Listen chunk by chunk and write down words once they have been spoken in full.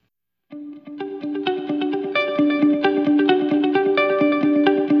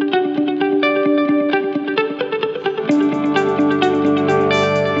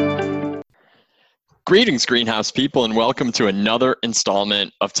Greetings, greenhouse people, and welcome to another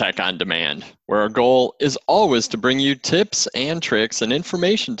installment of Tech on Demand, where our goal is always to bring you tips and tricks and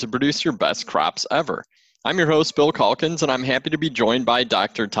information to produce your best crops ever. I'm your host, Bill Calkins, and I'm happy to be joined by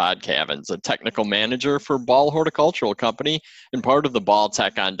Dr. Todd Cavins, a technical manager for Ball Horticultural Company and part of the Ball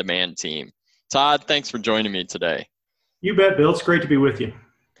Tech on Demand team. Todd, thanks for joining me today. You bet, Bill. It's great to be with you.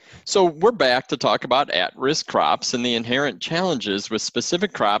 So we're back to talk about at-risk crops and the inherent challenges with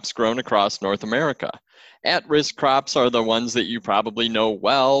specific crops grown across North America. At-risk crops are the ones that you probably know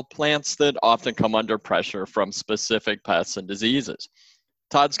well, plants that often come under pressure from specific pests and diseases.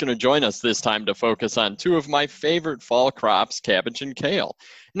 Todd's going to join us this time to focus on two of my favorite fall crops, cabbage and kale,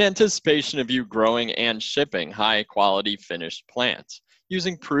 in anticipation of you growing and shipping high-quality finished plants,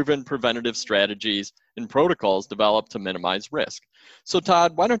 using proven preventative strategies and protocols developed to minimize risk. So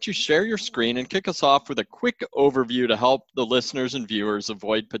Todd, why don't you share your screen and kick us off with a quick overview to help the listeners and viewers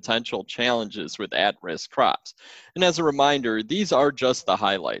avoid potential challenges with at-risk crops. And as a reminder, these are just the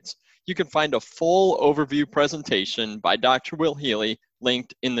highlights. You can find a full overview presentation by Dr. Will Healy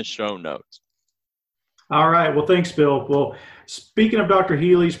linked in the show notes. All right. Well, thanks, Bill. Well, speaking of Dr.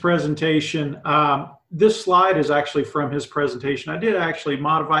 Healy's presentation, this slide is actually from his presentation. I did actually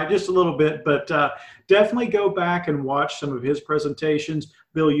modify it just a little bit, but definitely go back and watch some of his presentations.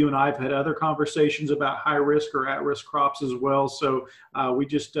 Bill, you and I have had other conversations about high risk or at-risk crops as well. So we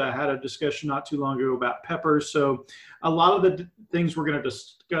just had a discussion not too long ago about peppers. So a lot of the things we're going to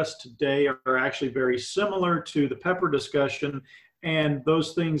discuss today are actually very similar to the pepper discussion. And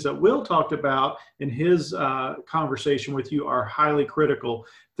those things that Will talked about in his conversation with you are highly critical.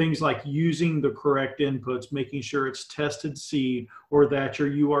 Things like using the correct inputs, making sure it's tested seed, or that your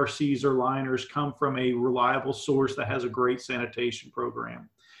URCs or liners come from a reliable source that has a great sanitation program.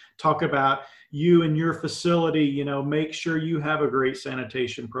 Talk about you and your facility, make sure you have a great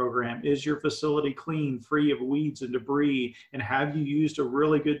sanitation program. Is your facility clean, free of weeds and debris? And have you used a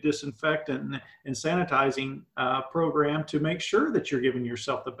really good disinfectant and sanitizing program to make sure that you're giving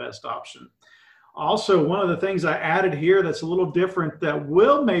yourself the best option? Also, one of the things I added here that's a little different that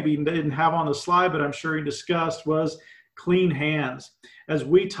Will maybe didn't have on the slide, but I'm sure he discussed, was clean hands. As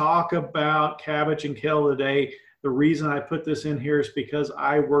we talk about cabbage and kale today, the reason I put this in here is because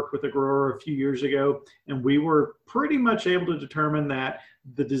I worked with a grower a few years ago, and we were pretty much able to determine that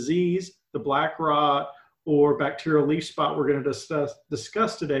the disease, the black rot, or bacterial leaf spot we're going to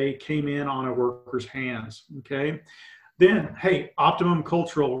discuss today came in on a worker's hands, okay? Then, hey, optimum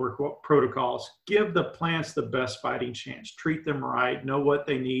cultural protocols. Give the plants the best fighting chance. Treat them right, know what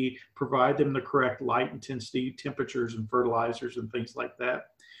they need, provide them the correct light intensity, temperatures, and fertilizers and things like that.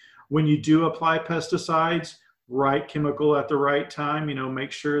 When you do apply pesticides, right chemical at the right time,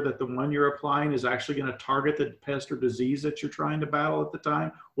 make sure that the one you're applying is actually going to target the pest or disease that you're trying to battle at the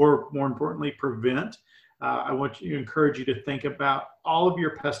time, or more importantly, prevent. I want to encourage you to think about all of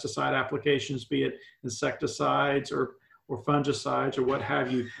your pesticide applications, be it insecticides or fungicides or what have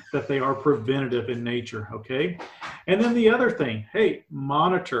you, that they are preventative in nature, okay? And then the other thing, hey,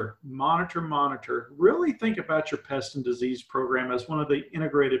 monitor. Really think about your pest and disease program as one of the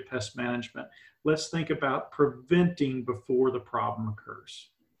integrated pest management. Let's think about preventing before the problem occurs.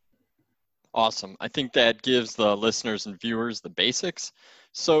 Awesome. I think that gives the listeners and viewers the basics.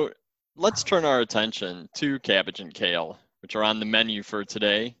 So let's turn our attention to cabbage and kale, which are on the menu for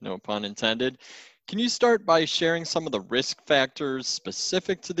today, no pun intended. Can you start by sharing some of the risk factors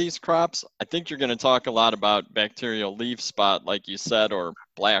specific to these crops? I think you're going to talk a lot about bacterial leaf spot, like you said, or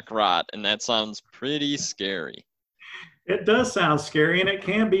black rot, and that sounds pretty scary. It does sound scary, and it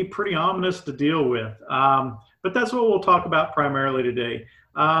can be pretty ominous to deal with. But that's what we'll talk about primarily today.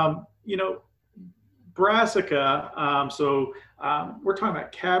 Brassica, we're talking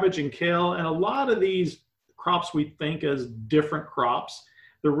about cabbage and kale, and a lot of these crops we think as different crops.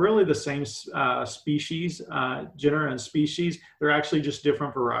 They're really the same species, genera and species. They're actually just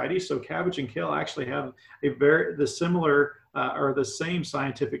different varieties. So cabbage and kale actually have the same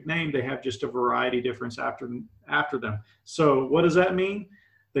scientific name. They have just a variety difference after them. So what does that mean?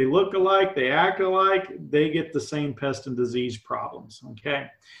 They look alike, they act alike, they get the same pest and disease problems, okay?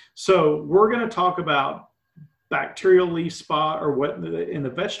 So we're gonna talk about bacterial leaf spot, or what in the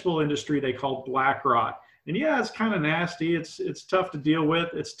vegetable industry they call black rot. And yeah, it's kind of nasty. It's tough to deal with.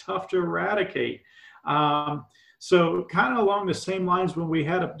 It's tough to eradicate. So kind of along the same lines, when we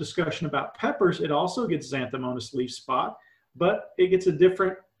had a discussion about peppers, it also gets xanthomonas leaf spot, but it gets a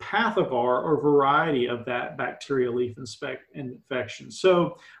different pathovar or variety of that bacterial leaf infection.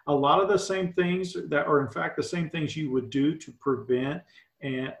 So a lot of the same things that are in fact the same things you would do to prevent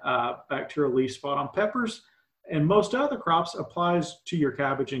bacterial leaf spot on peppers and most other crops applies to your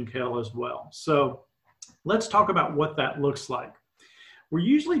cabbage and kale as well. So Let's talk about what that looks like. We're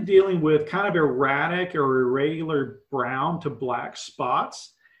usually dealing with kind of erratic or irregular brown to black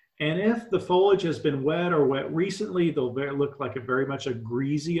spots. And if the foliage has been wet or wet recently, they'll look like very much a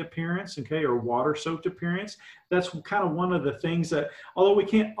greasy appearance, okay, or water soaked appearance. That's kind of one of the things that, although we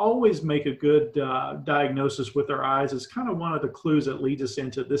can't always make a good diagnosis with our eyes, it's kind of one of the clues that leads us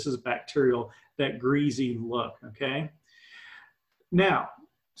into this is bacterial, that greasy look, okay? Now,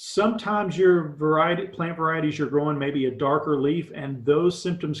 sometimes your plant varieties you're growing maybe a darker leaf, and those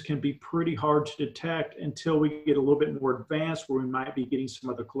symptoms can be pretty hard to detect until we get a little bit more advanced, where we might be getting some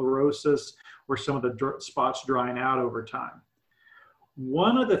of the chlorosis or some of the spots drying out over time.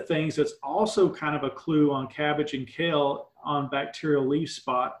 One of the things that's also kind of a clue on cabbage and kale on bacterial leaf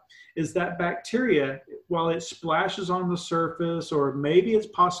spot is that bacteria, while it splashes on the surface, or maybe it's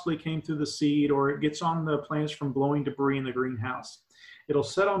possibly came through the seed, or it gets on the plants from blowing debris in the greenhouse, it'll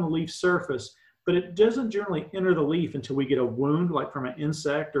set on the leaf surface, but it doesn't generally enter the leaf until we get a wound, like from an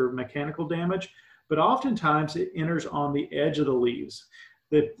insect or mechanical damage. But oftentimes it enters on the edge of the leaves.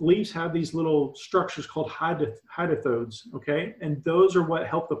 The leaves have these little structures called hydrathodes, okay? And those are what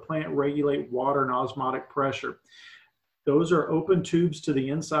help the plant regulate water and osmotic pressure. Those are open tubes to the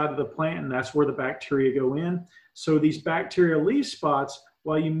inside of the plant, and that's where the bacteria go in. So these bacterial leaf spots,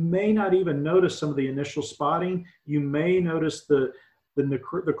 while you may not even notice some of the initial spotting, you may notice the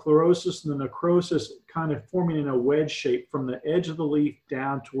chlorosis and the necrosis kind of forming in a wedge shape from the edge of the leaf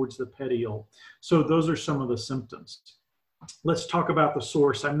down towards the petiole. So those are some of the symptoms. Let's talk about the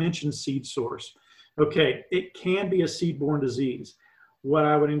source. I mentioned seed source. Okay, it can be a seed-borne disease. What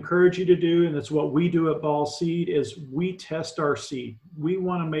I would encourage you to do, and that's what we do at Ball Seed, is we test our seed. We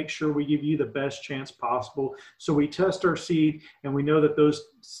want to make sure we give you the best chance possible. So we test our seed, and we know that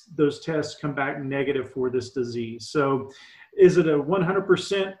those tests come back negative for this disease. So is it a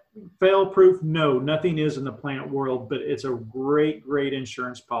 100% fail-proof? No, nothing is in the plant world, but it's a great, great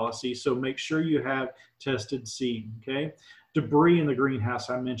insurance policy. So make sure you have tested seed, okay? Debris in the greenhouse,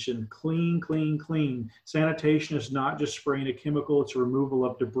 I mentioned, clean, clean, clean. Sanitation is not just spraying a chemical, it's removal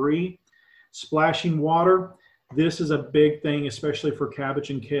of debris. Splashing water, this is a big thing, especially for cabbage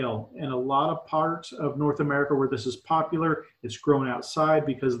and kale. In a lot of parts of North America where this is popular, it's grown outside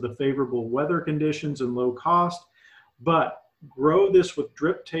because of the favorable weather conditions and low cost. But grow this with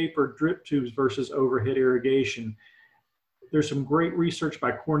drip tape or drip tubes versus overhead irrigation. There's some great research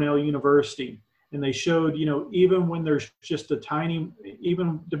by Cornell University, and they showed, you know, even when there's just a tiny,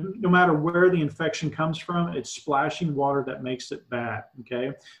 even no matter where the infection comes from, it's splashing water that makes it bad,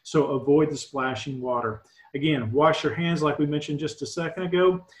 okay? So avoid the splashing water. Again, wash your hands like we mentioned just a second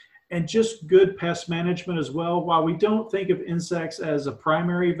ago, and just good pest management as well. While we don't think of insects as a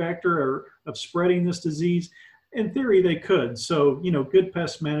primary vector or of spreading this disease, in theory, they could. So, you know, good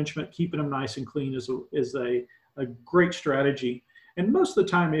pest management, keeping them nice and clean is a great strategy. And most of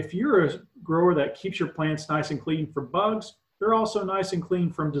the time, if you're a grower that keeps your plants nice and clean for bugs, they're also nice and clean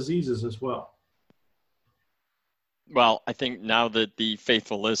from diseases as well. Well, I think now that the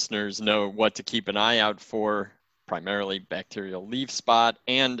faithful listeners know what to keep an eye out for, primarily bacterial leaf spot,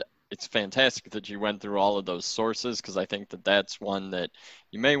 and it's fantastic that you went through all of those sources, because I think that that's one that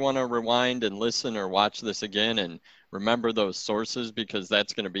you may want to rewind and listen or watch this again and remember those sources, because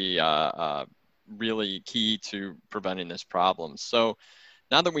that's going to be really key to preventing this problem. So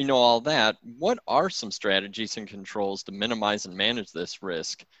now that we know all that, what are some strategies and controls to minimize and manage this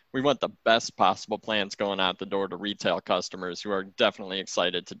risk? We want the best possible plants going out the door to retail customers who are definitely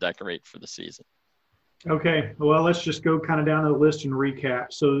excited to decorate for the season. Okay, well, let's just go kind of down the list and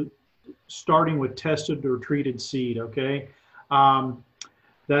recap. So starting with tested or treated seed, okay?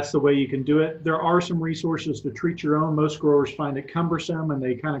 That's the way you can do it. There are some resources to treat your own. Most growers find it cumbersome and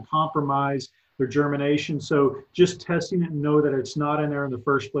they kind of compromise their germination. So just testing it and know that it's not in there in the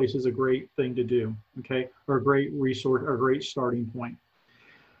first place is a great thing to do, okay? Or a great resource, or a great starting point.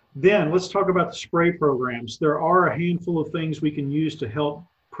 Then let's talk about the spray programs. There are a handful of things we can use to help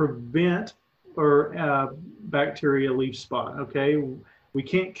prevent or bacteria leaf spot, okay? We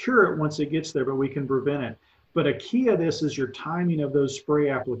can't cure it once it gets there, but we can prevent it. But a key of this is your timing of those spray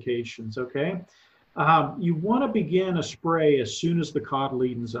applications, okay? You want to begin a spray as soon as the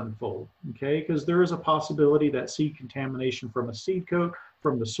cotyledons unfold, okay? Because there is a possibility that seed contamination from a seed coat,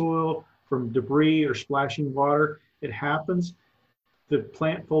 from the soil, from debris or splashing water, it happens. The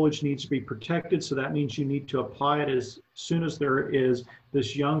plant foliage needs to be protected, so that means you need to apply it as soon as there is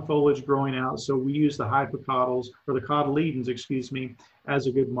this young foliage growing out. So we use the hypocotyls, or the cotyledons, excuse me, as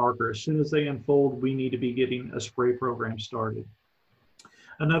a good marker. As soon as they unfold, we need to be getting a spray program started.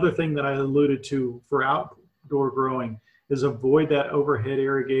 Another thing that I alluded to for outdoor growing is avoid that overhead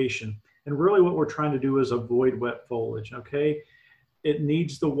irrigation. And really what we're trying to do is avoid wet foliage, okay? It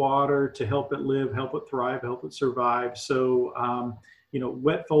needs the water to help it live, help it thrive, help it survive. So, you know,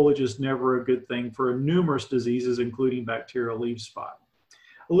 wet foliage is never a good thing for numerous diseases, including bacterial leaf spot.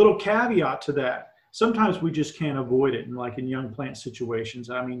 A little caveat to that, sometimes we just can't avoid it. And like in young plant situations,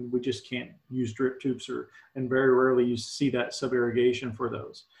 I mean, we just can't use drip tubes and very rarely you see that sub-irrigation for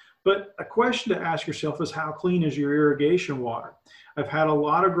those. But a question to ask yourself is, how clean is your irrigation water? I've had a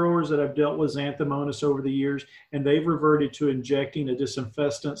lot of growers that I've dealt with Xanthomonas over the years, and they've reverted to injecting a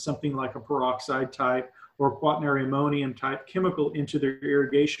disinfestant, something like a peroxide type or quaternary ammonium type chemical into their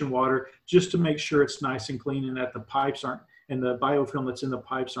irrigation water just to make sure it's nice and clean and that the pipes aren't, and the biofilm that's in the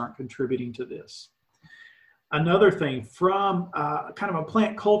pipes aren't contributing to this. Another thing, from kind of a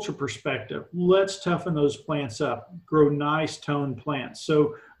plant culture perspective, let's toughen those plants up, grow nice toned plants.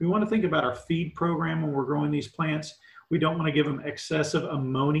 So we want to think about our feed program when we're growing these plants. We don't want to give them excessive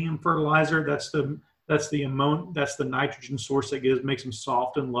ammonium fertilizer. That's the nitrogen source that makes them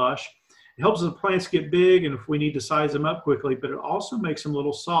soft and lush. It helps the plants get big, and if we need to size them up quickly, but it also makes them a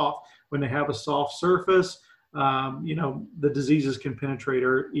little soft. When they have a soft surface, you know, the diseases can penetrate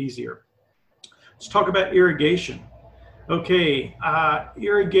easier. Let's talk about irrigation. Okay,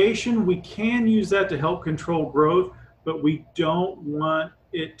 irrigation, we can use that to help control growth, but we don't want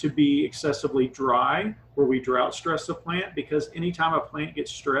it to be excessively dry where we drought stress the plant, because anytime a plant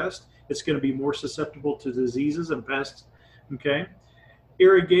gets stressed, it's going to be more susceptible to diseases and pests. Okay,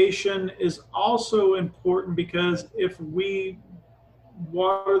 irrigation is also important because if we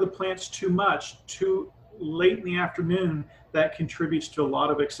water the plants too much, too late in the afternoon, that contributes to a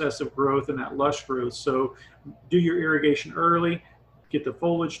lot of excessive growth and that lush growth. So do your irrigation early, get the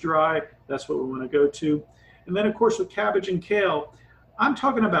foliage dry. That's what we want to go to. And then of course with cabbage and kale, I'm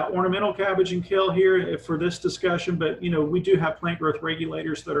talking about ornamental cabbage and kale here for this discussion, but you know, we do have plant growth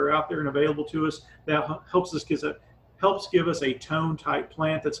regulators that are out there and available to us that helps give us a tone type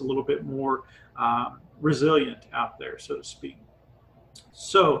plant that's a little bit more resilient out there, so to speak.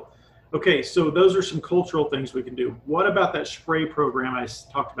 So, okay, so those are some cultural things we can do. What about that spray program I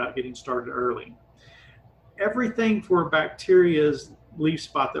talked about getting started early? Everything for bacteria's leaf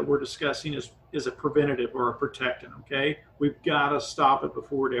spot that we're discussing is a preventative or a protectant, okay? We've got to stop it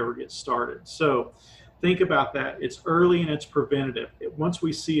before it ever gets started. So think about that. It's early and it's preventative. Once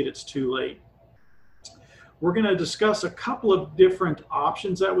we see it, it's too late. We're going to discuss a couple of different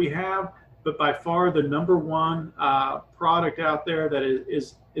options that we have, but by far the number one product out there that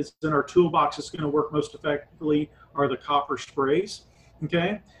is in our toolbox that's going to work most effectively are the copper sprays,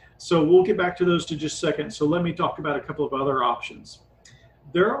 okay? So we'll get back to those in just a second. So let me talk about a couple of other options.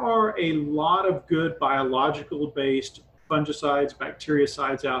 There are a lot of good biological-based fungicides,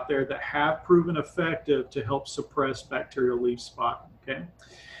 bactericides out there that have proven effective to help suppress bacterial leaf spot, okay?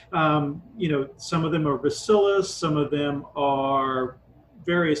 You know, some of them are bacillus, some of them are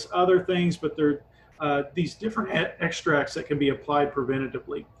various other things, but they're these different extracts that can be applied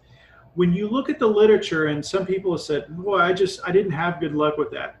preventatively. When you look at the literature, and some people have said, boy, I didn't have good luck with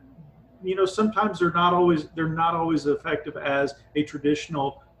that. You know, sometimes they're not always effective as a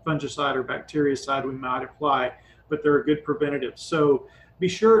traditional fungicide or bactericide we might apply, but they're a good preventative. So be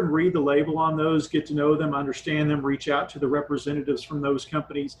sure and read the label on those, get to know them, understand them, reach out to the representatives from those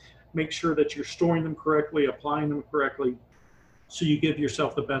companies, make sure that you're storing them correctly, applying them correctly, so you give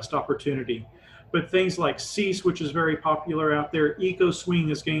yourself the best opportunity. But things like Cease, which is very popular out there, EcoSwing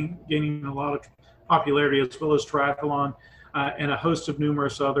is gaining a lot of popularity, as well as Triathlon, and a host of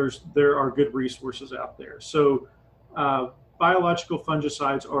numerous others. There are good resources out there. So biological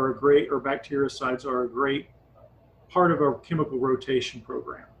fungicides are or bactericides are a great part of our chemical rotation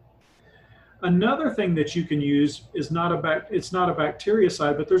program. Another thing that you can use is it's not a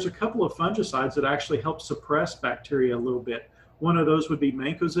bactericide, but there's a couple of fungicides that actually help suppress bacteria a little bit. One of those would be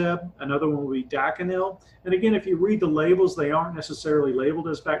Mancozeb, another one would be Daconil. And again, if you read the labels, they aren't necessarily labeled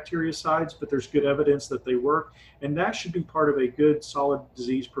as bactericides, but there's good evidence that they work. And that should be part of a good, solid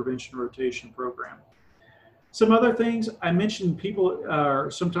disease prevention rotation program. Some other things, I mentioned people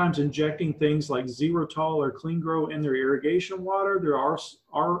are sometimes injecting things like Xerotol or Clean Grow in their irrigation water. There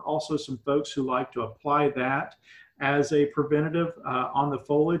are also some folks who like to apply that as a preventative on the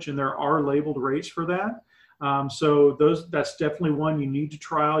foliage, and there are labeled rates for that. So that's definitely one you need to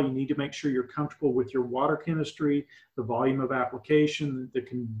trial. You need to make sure you're comfortable with your water chemistry, the volume of application, the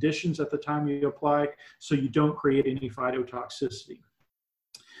conditions at the time you apply, so you don't create any phytotoxicity.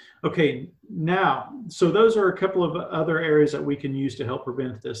 Okay, now, so those are a couple of other areas that we can use to help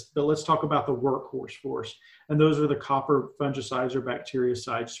prevent this, but let's talk about the workhorse for us. And those are the copper fungicides or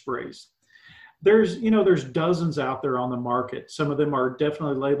bactericide sprays. there's dozens out there on the market. Some of them are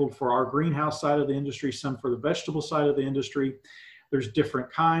definitely labeled for our greenhouse side of the industry, some for the vegetable side of the industry. There's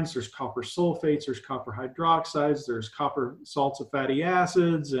different kinds. There's copper sulfates, there's copper hydroxides, there's copper salts of fatty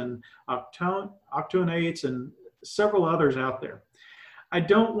acids and octanoates and several others out there. I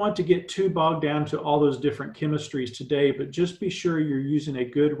don't want to get too bogged down to all those different chemistries today, but just be sure you're using a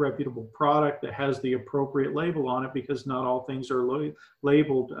good reputable product that has the appropriate label on it, because not all things are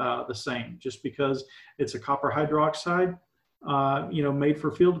labeled the same. Just because it's a copper hydroxide, made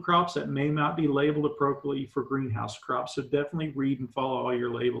for field crops, that may not be labeled appropriately for greenhouse crops. So definitely read and follow all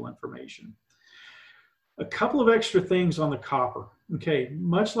your label information. A couple of extra things on the copper. Okay,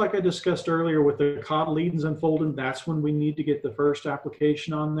 much like I discussed earlier with the cotyledons unfolding, that's when we need to get the first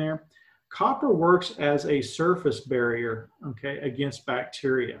application on there. Copper works as a surface barrier, okay, against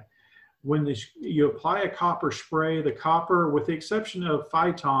bacteria. When you apply a copper spray, the copper, with the exception of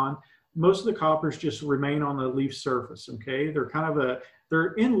Phyton, most of the coppers just remain on the leaf surface, okay?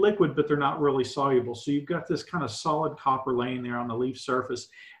 They're in liquid, but they're not really soluble. So you've got this kind of solid copper laying there on the leaf surface,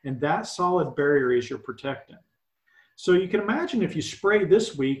 and that solid barrier is your protectant. So you can imagine if you spray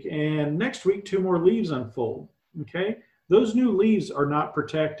this week and next week 2 more leaves unfold, okay? Those new leaves are not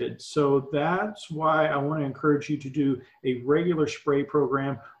protected. So that's why I want to encourage you to do a regular spray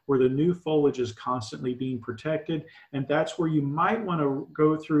program where the new foliage is constantly being protected. And that's where you might want to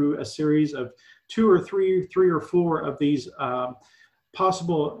go through a series of 2 or 3 or 4 of these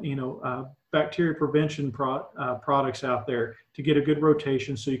possible, bacteria prevention products out there to get a good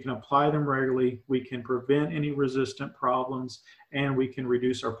rotation, so you can apply them regularly. We can prevent any resistant problems, and we can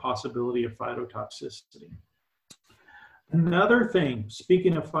reduce our possibility of phytotoxicity. Another thing,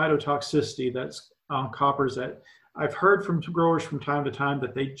 speaking of phytotoxicity, that's on coppers, that I've heard from growers from time to time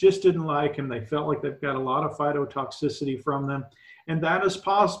that they just didn't like them. They felt like they've got a lot of phytotoxicity from them, and that is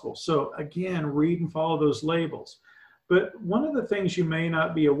possible. So again, read and follow those labels. But one of the things you may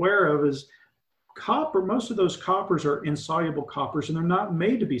not be aware of is copper. Most of those coppers are insoluble coppers, and they're not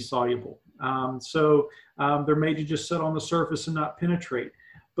made to be soluble. They're made to just sit on the surface and not penetrate.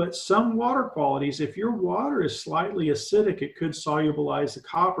 But some water qualities, if your water is slightly acidic, it could solubilize the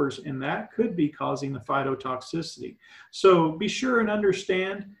coppers, and that could be causing the phytotoxicity. So be sure and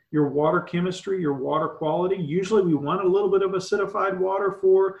understand your water chemistry, your water quality. Usually we want a little bit of acidified water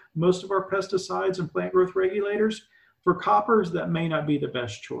for most of our pesticides and plant growth regulators. For coppers, that may not be the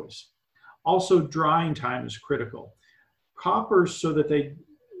best choice. Also, drying time is critical. Coppers, so that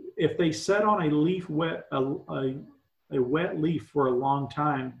if they set on a wet leaf for a long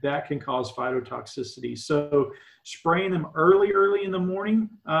time, that can cause phytotoxicity. So spraying them early in the morning,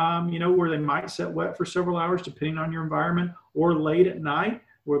 where they might set wet for several hours, depending on your environment, or late at night,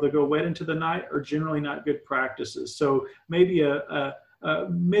 where they go wet into the night, are generally not good practices. So maybe a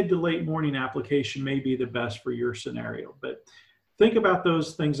mid to late morning application may be the best for your scenario. But think about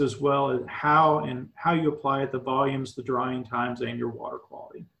those things as well, as how you apply it, the volumes, the drying times, and your water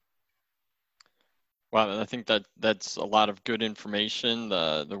quality. Wow, I think that's a lot of good information.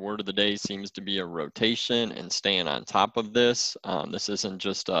 The word of the day seems to be a rotation and staying on top of this. This isn't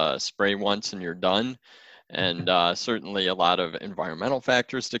just spray once and you're done. And certainly a lot of environmental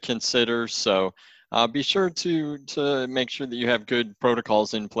factors to consider. So be sure to make sure that you have good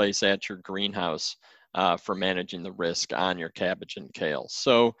protocols in place at your greenhouse for managing the risk on your cabbage and kale.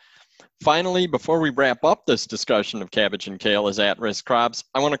 So finally, before we wrap up this discussion of cabbage and kale as at-risk crops,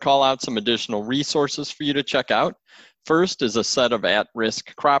 I want to call out some additional resources for you to check out. First is a set of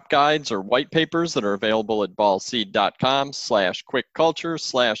at-risk crop guides or white papers that are available at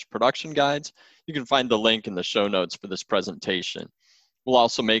ballseed.com/quickculture/production guides. You can find the link in the show notes for this presentation. We'll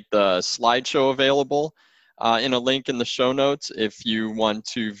also make the slideshow available in a link in the show notes if you want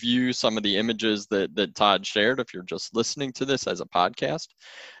to view some of the images that Todd shared, if you're just listening to this as a podcast.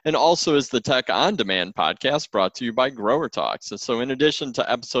 And also is the Tech On Demand podcast brought to you by Grower Talks. And so in addition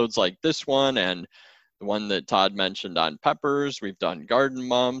to episodes like this one and the one that Todd mentioned on peppers, we've done garden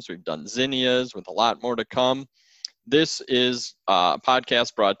mums, we've done zinnias, with a lot more to come. This is a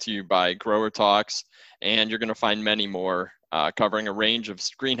podcast brought to you by Grower Talks, and you're going to find many more covering a range of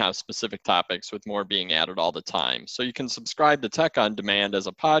greenhouse-specific topics, with more being added all the time. So you can subscribe to Tech On Demand as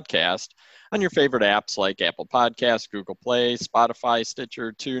a podcast on your favorite apps like Apple Podcasts, Google Play, Spotify,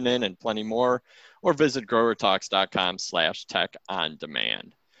 Stitcher, TuneIn, and plenty more, or visit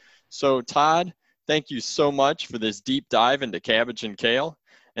growertalks.com/tech-on-demand. So Todd, thank you so much for this deep dive into cabbage and kale.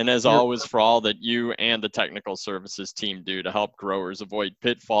 And as always, for all that you and the technical services team do to help growers avoid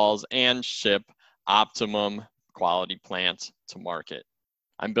pitfalls and ship optimum quality plants to market.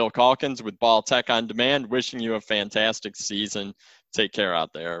 I'm Bill Calkins with Ball Tech On Demand, wishing you a fantastic season. Take care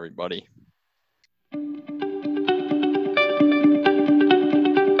out there, everybody.